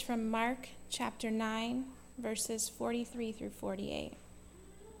From Mark chapter 9, verses 43 through 48.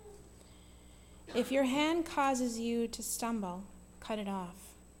 If your hand causes you to stumble, cut it off.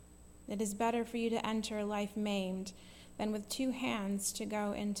 It is better for you to enter life maimed than with 2 hands to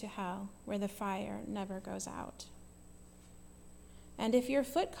go into hell, where the fire never goes out. And if your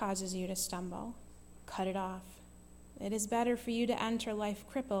foot causes you to stumble, cut it off. It is better for you to enter life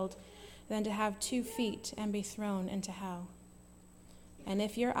crippled than to have 2 feet and be thrown into hell. And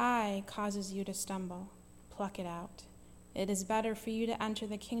if your eye causes you to stumble, pluck it out. It is better for you to enter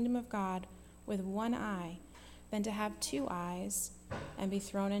the kingdom of God with 1 eye than to have 2 eyes and be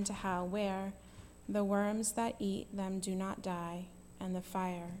thrown into hell, where the worms that eat them do not die, and the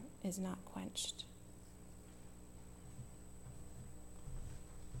fire is not quenched.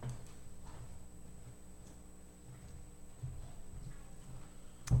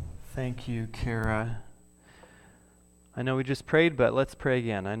 Thank you, Kara. I know we just prayed, but let's pray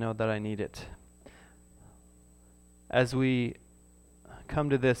again. I know that I need it. As we come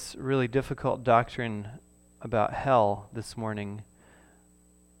to this really difficult doctrine about hell this morning,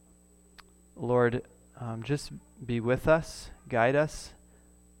 Lord, just be with us, guide us,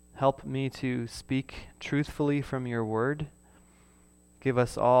 help me to speak truthfully from your word. Give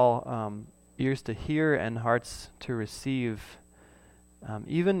us all ears to hear and hearts to receive,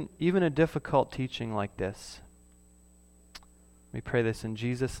 even a difficult teaching like this. We pray this in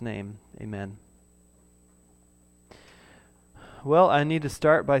Jesus' name. Amen. Well, I need to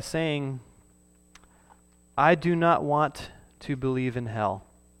start by saying I do not want to believe in hell.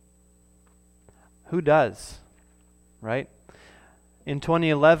 Who does? Right? In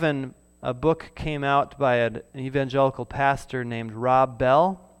 2011, a book came out by an evangelical pastor named Rob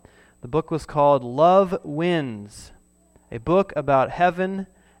Bell. The book was called Love Wins, a book about heaven,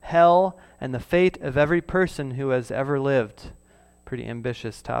 hell, and the fate of every person who has ever lived. Pretty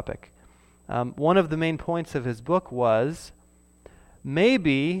ambitious topic. One of the main points of his book was,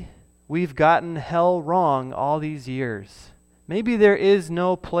 maybe we've gotten hell wrong all these years. Maybe there is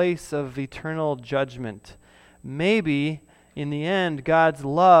no place of eternal judgment. Maybe, in the end, God's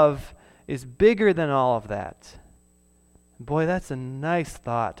love is bigger than all of that. Boy, that's a nice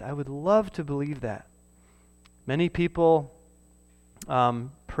thought. I would love to believe that. Many people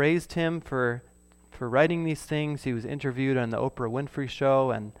praised him for writing these things. He was interviewed on the Oprah Winfrey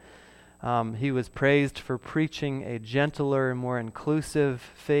Show, and he was praised for preaching a gentler, more inclusive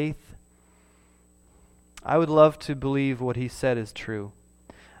faith. I would love to believe what he said is true.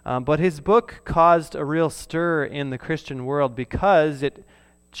 But his book caused a real stir in the Christian world because it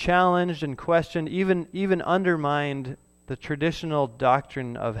challenged and questioned, even undermined the traditional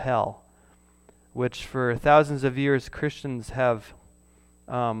doctrine of hell, which for thousands of years Christians have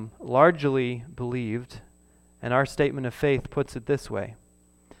largely believed, and our statement of faith puts it this way.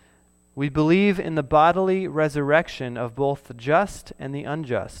 We believe in the bodily resurrection of both the just and the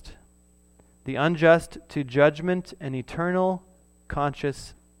unjust to judgment and eternal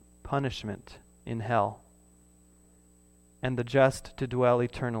conscious punishment in hell, and the just to dwell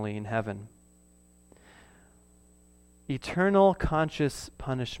eternally in heaven. Eternal conscious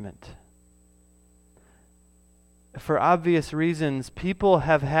punishment. For obvious reasons, people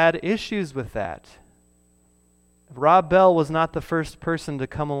have had issues with that. Rob Bell was not the first person to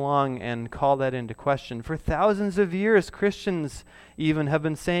come along and call that into question. For thousands of years, Christians even have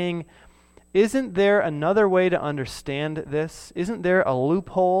been saying, isn't there another way to understand this? Isn't there a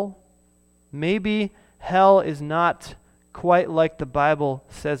loophole? Maybe hell is not quite like the Bible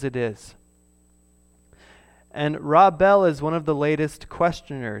says it is. And Rob Bell is one of the latest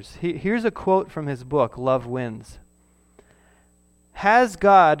questioners. Here's a quote from his book, Love Wins. Has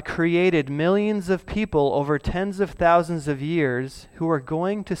God created millions of people over tens of thousands of years who are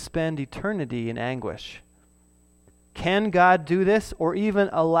going to spend eternity in anguish? Can God do this or even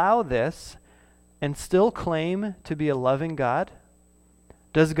allow this and still claim to be a loving God?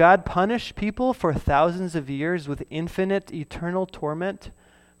 Does God punish people for thousands of years with infinite eternal torment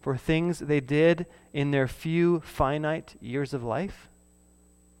for things they did in their few finite years of life?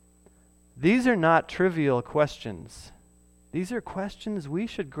 These are not trivial questions. These are questions we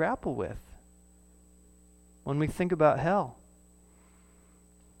should grapple with when we think about hell.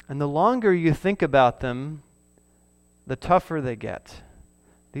 And the longer you think about them, the tougher they get.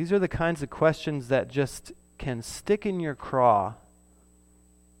 These are the kinds of questions that just can stick in your craw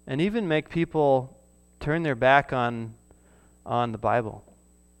and even make people turn their back on the Bible.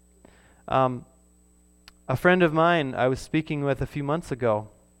 A friend of mine I was speaking with a few months ago,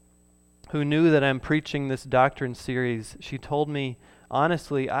 who knew that I'm preaching this doctrine series, she told me,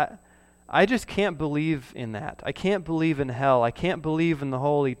 honestly, I just can't believe in that. I can't believe in hell. I can't believe in the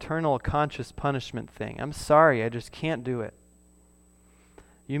whole eternal conscious punishment thing. I'm sorry, I just can't do it.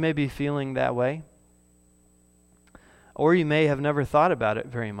 You may be feeling that way. Or you may have never thought about it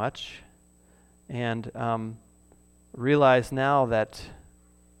very much and realize now that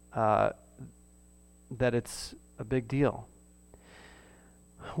it's a big deal.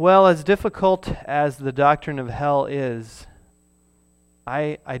 Well, as difficult as the doctrine of hell is,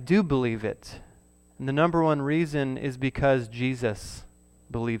 I do believe it. And the number one reason is because Jesus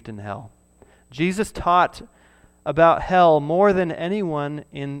believed in hell. Jesus taught about hell more than anyone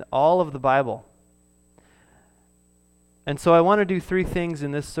in all of the Bible. And so I want to do three things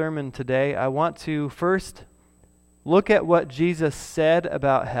in this sermon today. I want to first look at what Jesus said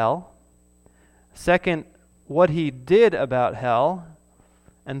about hell. Second, what he did about hell.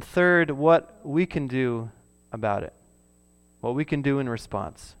 And third, what we can do about it. What we can do in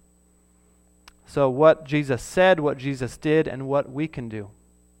response. So what Jesus said, what Jesus did, and what we can do.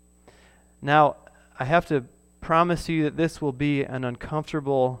 Now, I have to promise you that this will be an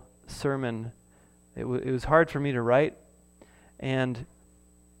uncomfortable sermon. It was hard for me to write. And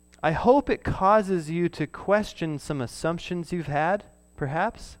I hope it causes you to question some assumptions you've had,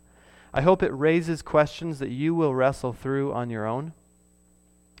 perhaps. I hope it raises questions that you will wrestle through on your own.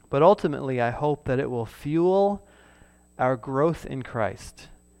 But ultimately, I hope that it will fuel our growth in Christ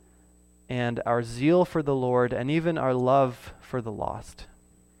and our zeal for the Lord and even our love for the lost.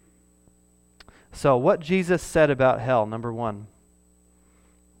 So, what Jesus said about hell, number one.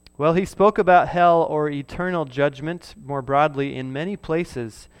 Well, he spoke about hell or eternal judgment more broadly in many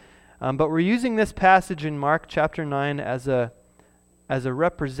places, but we're using this passage in Mark chapter 9 as a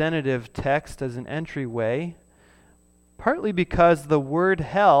representative text, as an entryway, partly because the word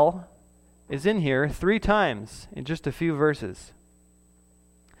hell is in here 3 times in just a few verses.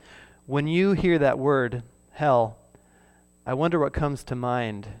 When you hear that word, hell, I wonder what comes to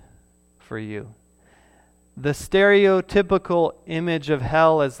mind for you. The stereotypical image of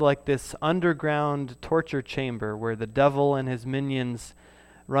hell is like this underground torture chamber where the devil and his minions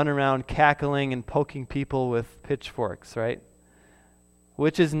run around cackling and poking people with pitchforks, right?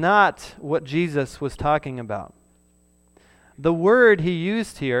 Which is not what Jesus was talking about. The word he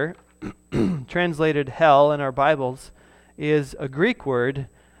used here, translated hell in our Bibles, is a Greek word,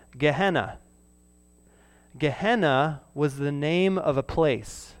 Gehenna. Gehenna was the name of a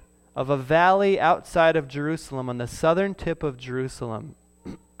place, of a valley outside of Jerusalem, on the southern tip of Jerusalem.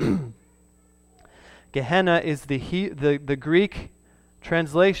 Gehenna is the Greek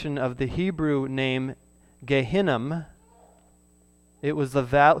translation of the Hebrew name Gehinnom. It was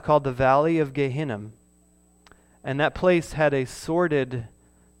called the Valley of Gehinnom. And that place had a sordid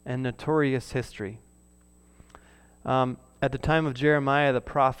and notorious history. At the time of Jeremiah the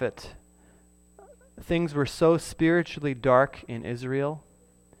prophet, things were so spiritually dark in Israel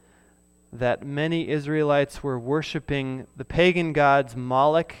that many Israelites were worshiping the pagan gods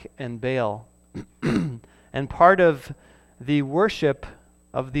Moloch and Baal. And part of the worship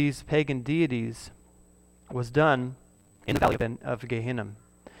of these pagan deities was done in the valley of Gehinnom.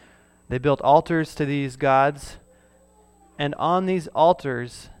 They built altars to these gods, and on these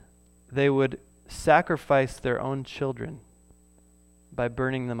altars they would sacrifice their own children by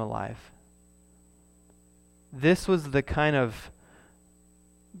burning them alive. This was the kind of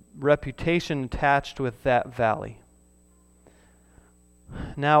reputation attached with that valley.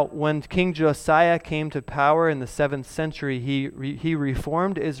 Now, when King Josiah came to power in the 7th century, he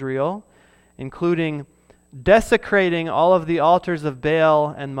reformed Israel, including desecrating all of the altars of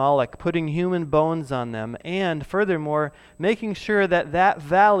Baal and Moloch, putting human bones on them, and furthermore, making sure that that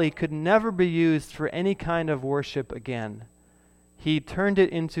valley could never be used for any kind of worship again. He turned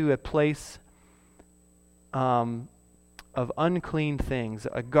it into a place of unclean things,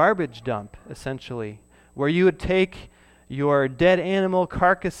 a garbage dump, essentially, where you would take your dead animal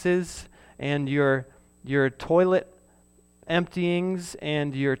carcasses and your toilet emptyings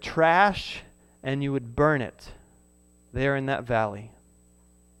and your trash, and you would burn it there in that valley,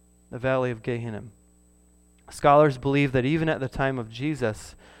 the valley of Gehinnom. Scholars believe that even at the time of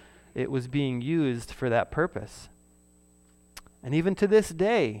Jesus, it was being used for that purpose. And even to this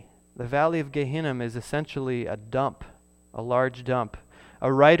day, the valley of Gehinnom is essentially a dump, a large dump.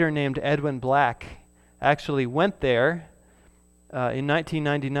 A writer named Edwin Black actually went there. In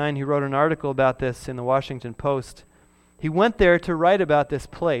 1999, he wrote an article about this in the Washington Post. He went there to write about this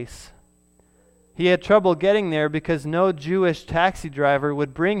place. He had trouble getting there because no Jewish taxi driver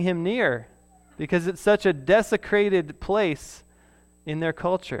would bring him near, because it's such a desecrated place in their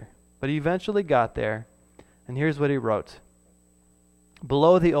culture. But he eventually got there, and here's what he wrote.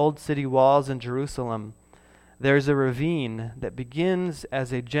 Below the old city walls in Jerusalem, there's a ravine that begins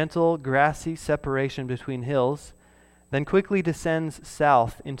as a gentle, grassy separation between hills, then quickly descends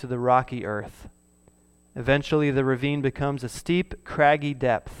south into the rocky earth. Eventually, the ravine becomes a steep, craggy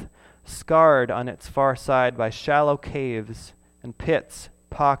depth, scarred on its far side by shallow caves and pits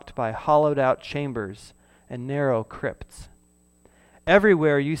pocked by hollowed-out chambers and narrow crypts.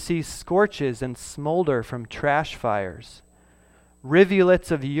 Everywhere you see scorches and smolder from trash fires.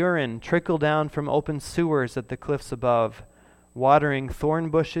 Rivulets of urine trickle down from open sewers at the cliffs above, watering thorn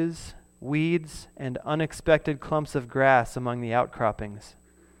bushes, weeds, and unexpected clumps of grass among the outcroppings.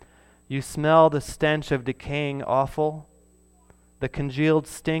 You smell the stench of decaying offal, the congealed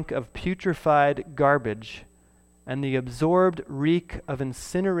stink of putrefied garbage, and the absorbed reek of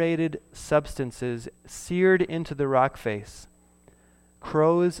incinerated substances seared into the rock face.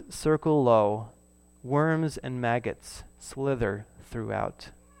 Crows circle low, worms and maggots slither throughout.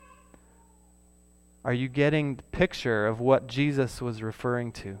 Are you getting the picture of what Jesus was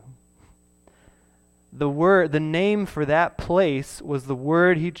referring to? The name for that place was the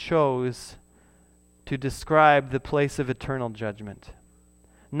word he chose to describe the place of eternal judgment.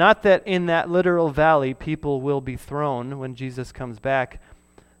 Not that in that literal valley people will be thrown when Jesus comes back,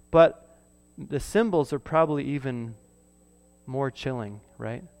 but the symbols are probably even more chilling,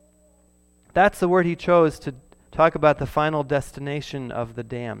 right? That's the word he chose to talk about the final destination of the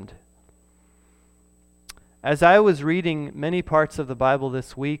damned. As I was reading many parts of the Bible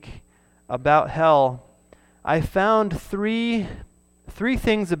this week about hell, I found three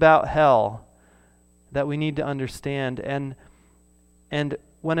things about hell that we need to understand. And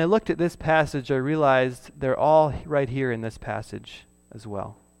when I looked at this passage, I realized they're all right here in this passage as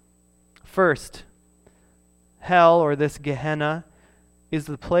well. First, hell, or this Gehenna, is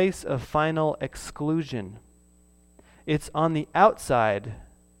the place of final exclusion. It's on the outside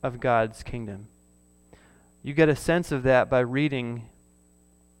of God's kingdom. You get a sense of that by reading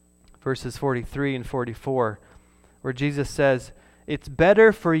verses 43 and 44, where Jesus says, "It's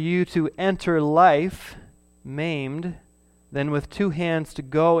better for you to enter life maimed than with 2 hands to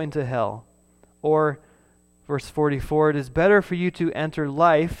go into hell." Or, verse 44, "It is better for you to enter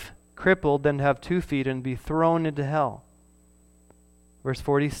life crippled than to have 2 feet and be thrown into hell." Verse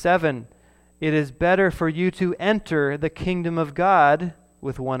 47, "It is better for you to enter the kingdom of God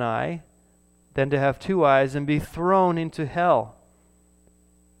with 1 eye than to have 2 eyes and be thrown into hell."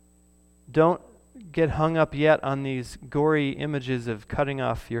 Don't get hung up yet on these gory images of cutting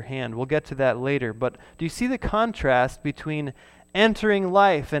off your hand. We'll get to that later. But do you see the contrast between entering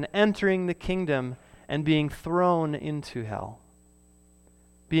life and entering the kingdom and being thrown into hell?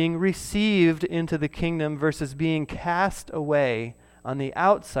 Being received into the kingdom versus being cast away on the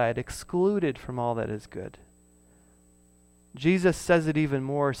outside, excluded from all that is good. Jesus says it even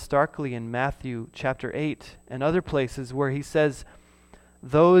more starkly in Matthew chapter 8 and other places where he says,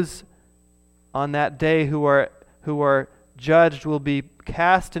 those on that day who are judged will be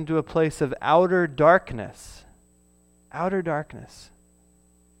cast into a place of outer darkness. Outer darkness.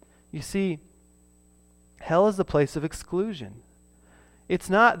 You see, hell is a place of exclusion. It's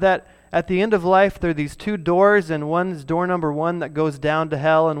not that at the end of life there are these 2 doors and one's door number 1 that goes down to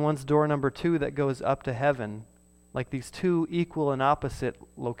hell and one's door number 2 that goes up to heaven, like these 2 equal and opposite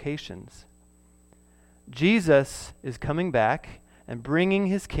locations. Jesus is coming back and bringing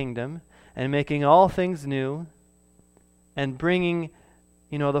his kingdom and making all things new and bringing,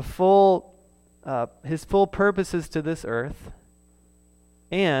 the full, his full purposes to this earth.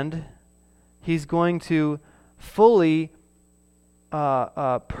 And he's going to fully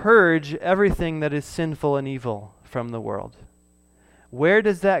purge everything that is sinful and evil from the world. Where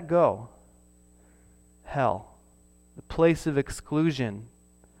does that go? Hell, the place of exclusion.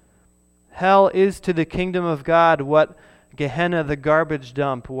 Hell is to the kingdom of God what Gehenna, the garbage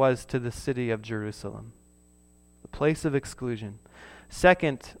dump, was to the city of Jerusalem. The place of exclusion.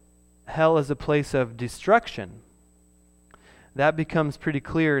 Second, hell is a place of destruction. That becomes pretty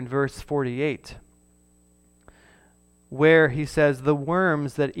clear in verse 48, where he says, "The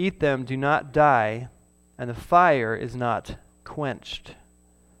worms that eat them do not die, and the fire is not quenched."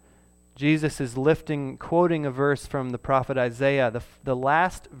 Jesus is quoting a verse from the prophet Isaiah, the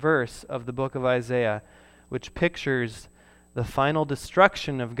last verse of the book of Isaiah, which pictures the final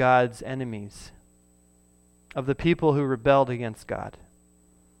destruction of God's enemies, of the people who rebelled against God.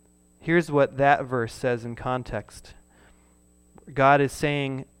 Here's what that verse says in context. God is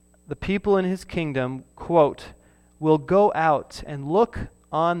saying, the people in his kingdom, quote, "will go out and look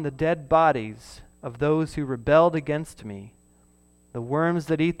on the dead bodies of those who rebelled against me. The worms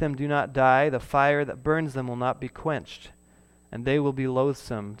that eat them do not die, the fire that burns them will not be quenched. and they will be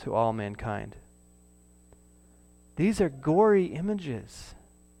loathsome to all mankind. These are gory images,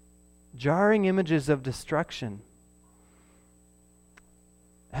 jarring images of destruction.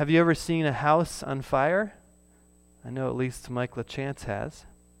 Have you ever seen a house on fire? I know at least Mike LaChance has.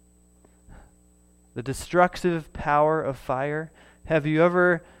 The destructive power of fire. Have you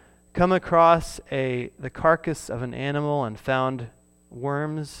ever come across the carcass of an animal and found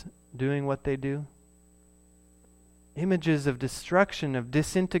worms doing what they do? Images of destruction, of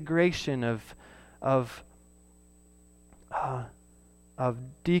disintegration, of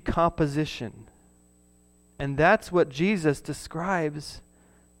decomposition. And that's what Jesus describes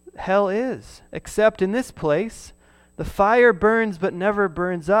hell is. Except in this place, the fire burns but never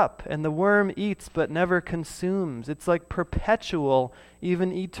burns up, and the worm eats but never consumes. It's like perpetual,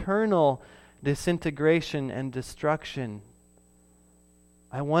 even eternal disintegration and destruction.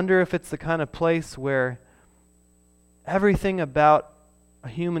 I wonder if it's the kind of place where everything about a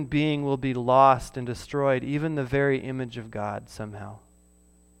human being will be lost and destroyed, even the very image of God somehow,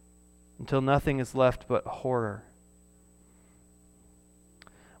 until nothing is left but horror.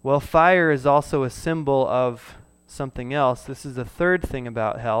 Well, fire is also a symbol of something else. This is the third thing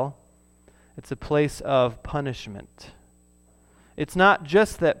about hell. It's a place of punishment. It's not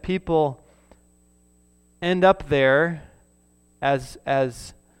just that people end up there as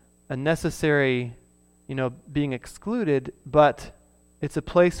a necessary, being excluded, but it's a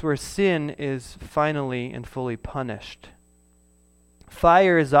place where sin is finally and fully punished.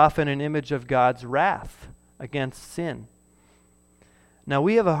 Fire is often an image of God's wrath against sin. Now,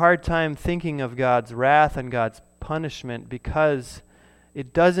 we have a hard time thinking of God's wrath and God's punishment because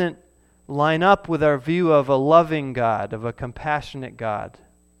it doesn't line up with our view of a loving God, of a compassionate God.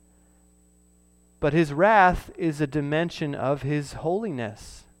 But his wrath is a dimension of his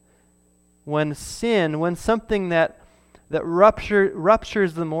holiness. When something that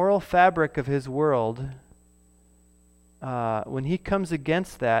ruptures the moral fabric of his world, when he comes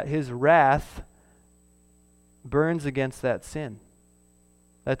against that, his wrath burns against that sin.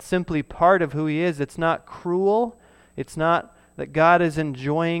 That's simply part of who he is. It's not cruel. It's not that God is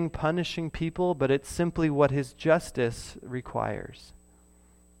enjoying punishing people, but it's simply what his justice requires.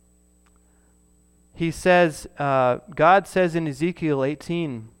 He says, God says in Ezekiel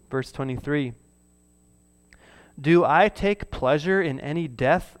 18, verse 23, do I take pleasure in any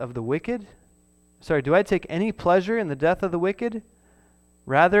death of the wicked? Do I take any pleasure in the death of the wicked?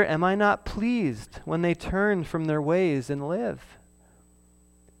 Rather, am I not pleased when they turn from their ways and live?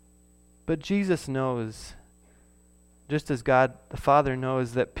 But Jesus knows, just as God the Father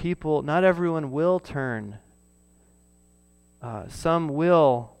knows, that not everyone will turn. Some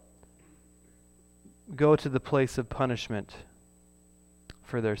will go to the place of punishment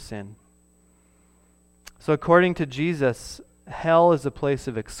for their sin. So according to Jesus, hell is a place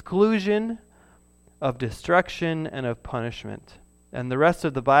of exclusion, of destruction, and of punishment. And the rest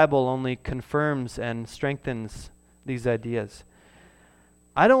of the Bible only confirms and strengthens these ideas.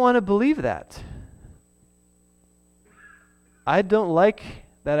 I don't want to believe that. I don't like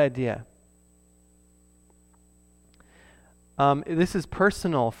that idea. This is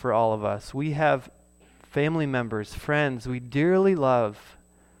personal for all of us. We have family members, friends we dearly love,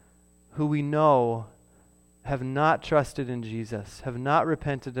 who we know have not trusted in Jesus, have not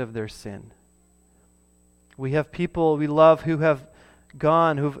repented of their sin. We have people we love who have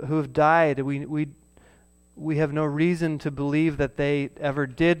gone, who have died. We have no reason to believe that they ever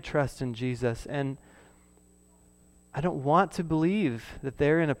did trust in Jesus. And I don't want to believe that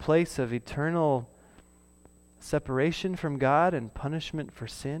they're in a place of eternal separation from God and punishment for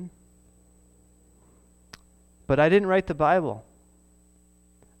sin. But I didn't write the Bible.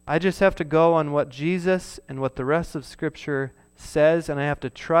 I just have to go on what Jesus and what the rest of Scripture says, and I have to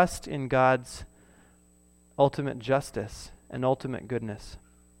trust in God's ultimate justice and ultimate goodness.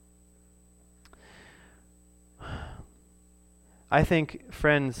 I think,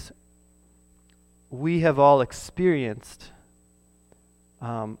 friends, we have all experienced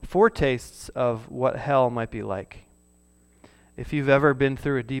foretastes of what hell might be like. If you've ever been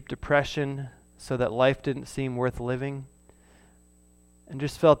through a deep depression so that life didn't seem worth living, and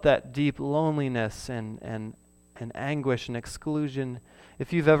just felt that deep loneliness and anguish and exclusion,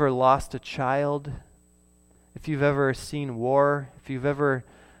 if you've ever lost a child, if you've ever seen war, if you've ever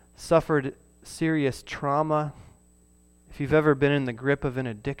suffered serious trauma, if you've ever been in the grip of an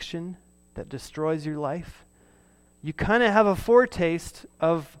addiction that destroys your life, you kind of have a foretaste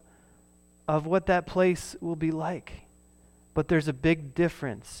of what that place will be like. But there's a big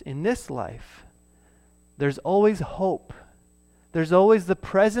difference. In this life, there's always hope There's always the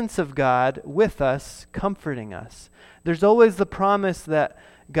presence of God with us, comforting us. There's always the promise that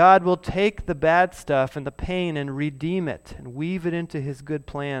God will take the bad stuff and the pain and redeem it and weave it into his good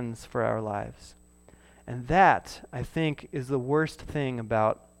plans for our lives. And that, I think, is the worst thing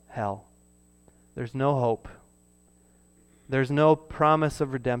about hell. There's no hope. There's no promise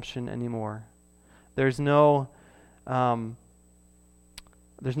of redemption anymore. There's no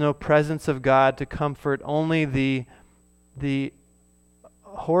presence of God to comfort, only the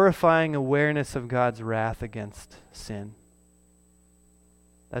horrifying awareness of God's wrath against sin.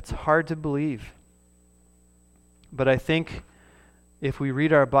 That's hard to believe. But I think if we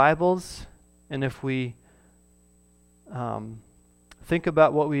read our Bibles and if we think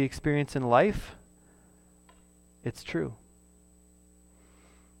about what we experience in life, it's true.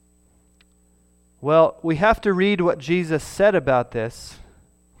 Well, we have to read what Jesus said about this,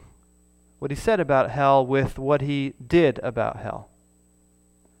 what he said about hell, with what he did about hell.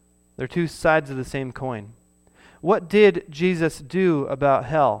 They're two sides of the same coin. What did Jesus do about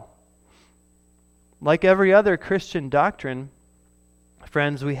hell? Like every other Christian doctrine,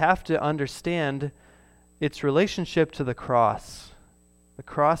 friends, we have to understand its relationship to the cross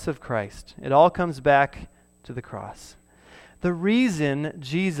of Christ. It all comes back to the cross. The reason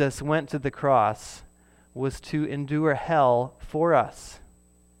Jesus went to the cross was to endure hell for us.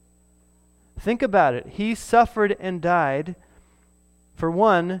 Think about it. He suffered and died, for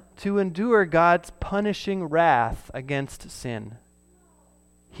one, to endure God's punishing wrath against sin.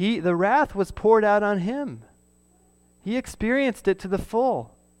 The wrath was poured out on him. He experienced it to the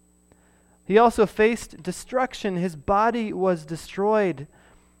full. He also faced destruction. His body was destroyed.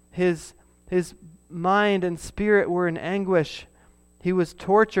 His mind and spirit were in anguish. He was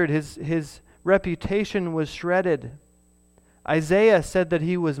tortured. His reputation was shredded. Isaiah said that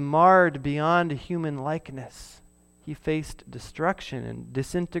he was marred beyond human likeness. He faced destruction and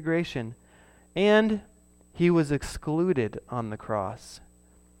disintegration, and he was excluded on the cross.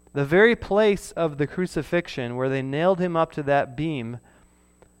 The very place of the crucifixion where they nailed him up to that beam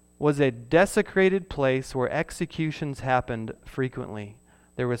was a desecrated place where executions happened frequently.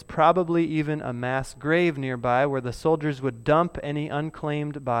 There was probably even a mass grave nearby where the soldiers would dump any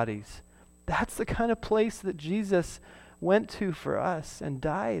unclaimed bodies. That's the kind of place that Jesus went to for us and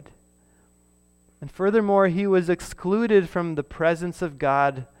died. And furthermore, he was excluded from the presence of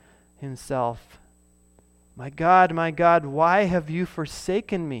God himself. my God, why have you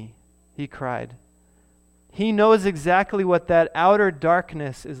forsaken me?" he cried. He knows exactly what that outer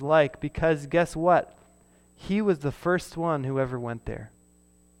darkness is like because guess what? He was the first one who ever went there.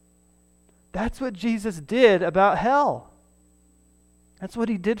 That's what Jesus did about hell. That's what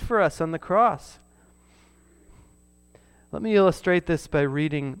he did for us on the cross. Let me illustrate this by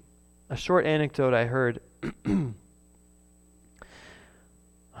reading a short anecdote I heard.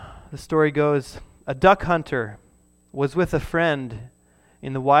 The story goes, a duck hunter was with a friend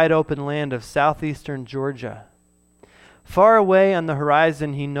in the wide open land of southeastern Georgia. Far away on the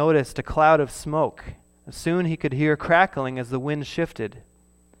horizon, he noticed a cloud of smoke. Soon he could hear crackling as the wind shifted.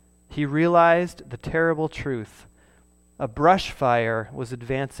 He realized the terrible truth. A brush fire was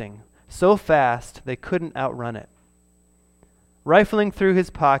advancing so fast they couldn't outrun it. Rifling through his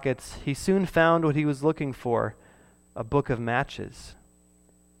pockets, he soon found what he was looking for, a book of matches.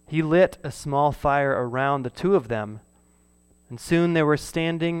 He lit a small fire around the two of them, and soon they were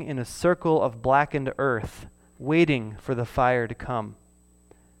standing in a circle of blackened earth, waiting for the fire to come.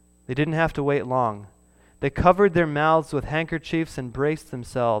 They didn't have to wait long. They covered their mouths with handkerchiefs and braced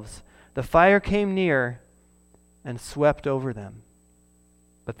themselves. The fire came near and swept over them,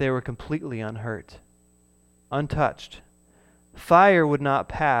 but they were completely unhurt, untouched. Fire would not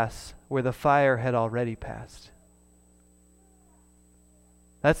pass where the fire had already passed.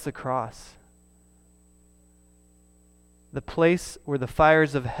 That's the cross. The place where the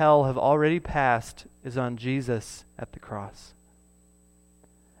fires of hell have already passed is on Jesus at the cross.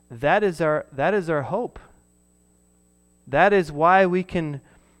 That is our hope. That is why we can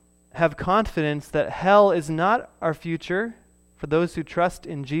have confidence that hell is not our future for those who trust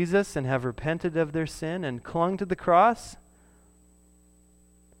in Jesus and have repented of their sin and clung to the cross.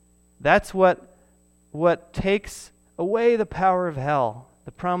 That's what takes away the power of hell,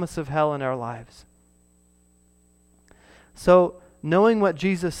 the promise of hell in our lives. So, knowing what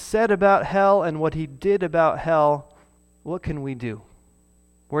Jesus said about hell and what he did about hell, what can we do?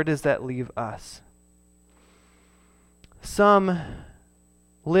 Where does that leave us? Some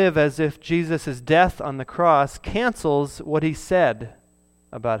live as if Jesus' death on the cross cancels what he said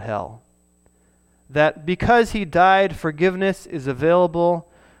about hell. That because he died, forgiveness is available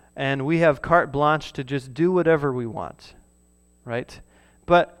and we have carte blanche to just do whatever we want. right?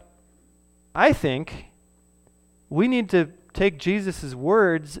 But I think we need to take Jesus'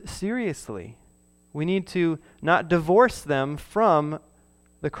 words seriously. We need to not divorce them from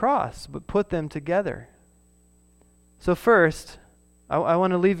the cross, but put them together. So first, I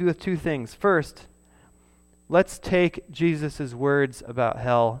want to leave you with two things. First, let's take Jesus' words about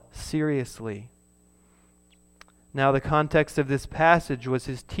hell seriously. Now, the context of this passage was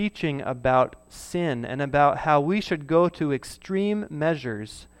his teaching about sin and about how we should go to extreme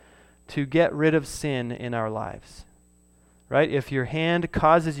measures to get rid of sin in our lives. Right? If your hand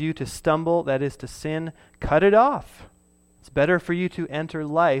causes you to stumble, that is to sin, cut it off. It's better for you to enter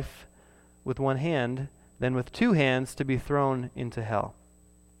life with one hand than with two hands to be thrown into hell.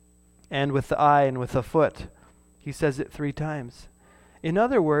 And with the eye and with the foot. He says it 3 times. In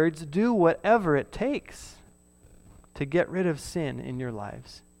other words, do whatever it takes to get rid of sin in your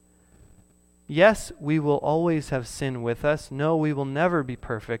lives. Yes, we will always have sin with us. No, we will never be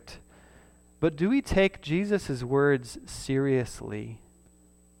perfect. But do we take Jesus' words seriously?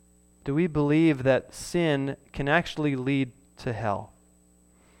 Do we believe that sin can actually lead to hell?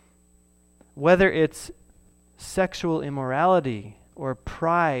 Whether it's sexual immorality or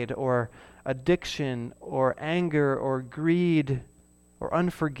pride or addiction or anger or greed or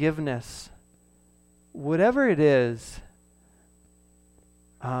unforgiveness, whatever it is,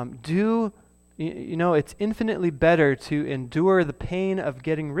 it's infinitely better to endure the pain of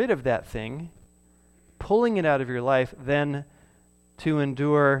getting rid of that thing, pulling it out of your life, than to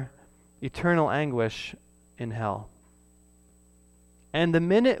endure eternal anguish in hell. And the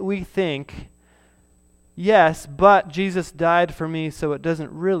minute we think, yes, but Jesus died for me, so it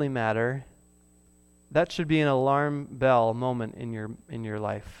doesn't really matter, that should be an alarm bell moment in your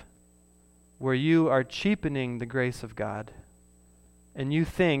life, where you are cheapening the grace of God, and you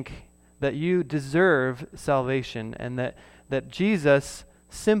think that you deserve salvation, and that Jesus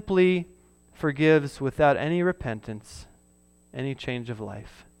simply forgives without any repentance, any change of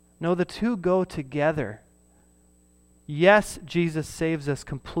life. No, the two go together. Yes, Jesus saves us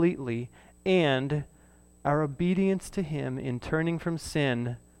completely, and our obedience to him in turning from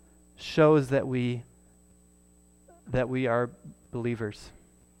sin shows that we are believers.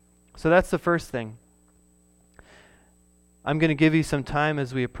 So that's the first thing. I'm going to give you some time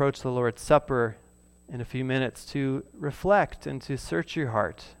as we approach the Lord's Supper in a few minutes to reflect and to search your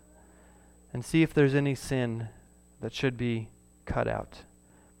heart and see if there's any sin that should be cut out.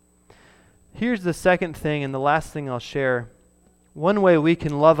 Here's the second thing, and the last thing I'll share. One way we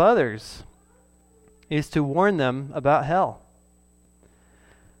can love others is to warn them about hell.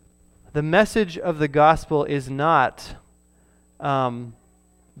 The message of the gospel is not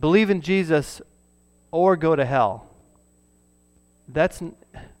believe in Jesus or go to hell.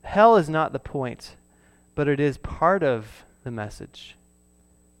 Hell is not the point, but it is part of the message.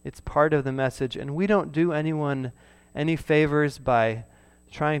 It's part of the message, and we don't do anyone any favors by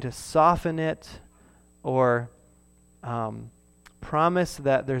trying to soften it or promise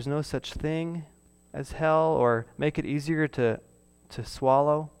that there's no such thing as hell or make it easier to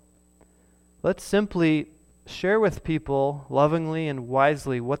swallow. Let's simply share with people lovingly and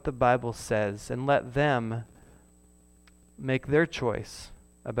wisely what the Bible says and let them make their choice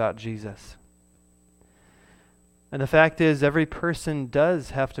about Jesus. And the fact is, every person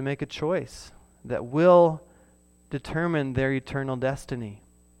does have to make a choice that will determine their eternal destiny.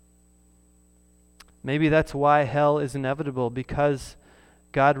 Maybe that's why hell is inevitable, because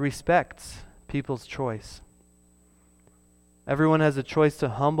God respects people's choice. Everyone has a choice to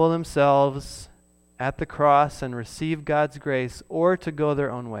humble themselves at the cross and receive God's grace, or to go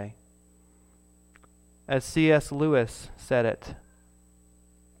their own way. As C.S. Lewis said it,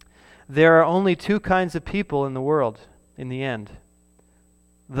 there are only 2 kinds of people in the world in the end.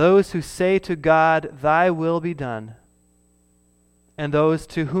 Those who say to God, "Thy will be done," and those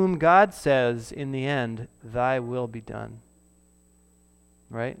to whom God says in the end, "Thy will be done."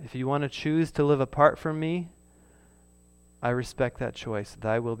 Right? If you want to choose to live apart from me, I respect that choice.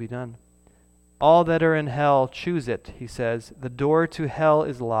 Thy will be done. All that are in hell choose it, he says. The door to hell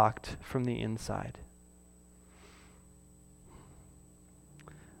is locked from the inside.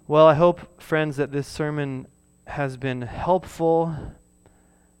 Well, I hope, friends, that this sermon has been helpful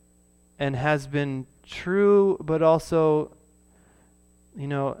and has been true, but also,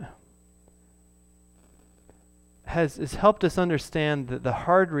 has helped us understand the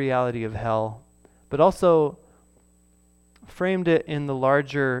hard reality of hell, but also framed it in the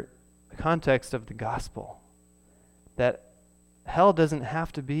larger context of the gospel, that hell doesn't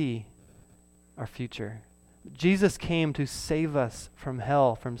have to be our future. Jesus came to save us from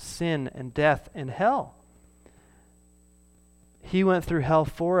hell, from sin and death and hell. He went through hell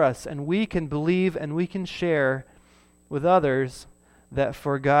for us, and we can believe and we can share with others that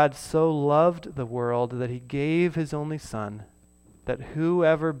for God so loved the world that he gave his only Son, that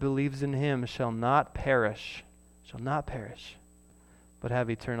whoever believes in him shall not perish, but have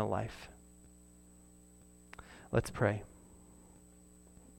eternal life. Let's pray.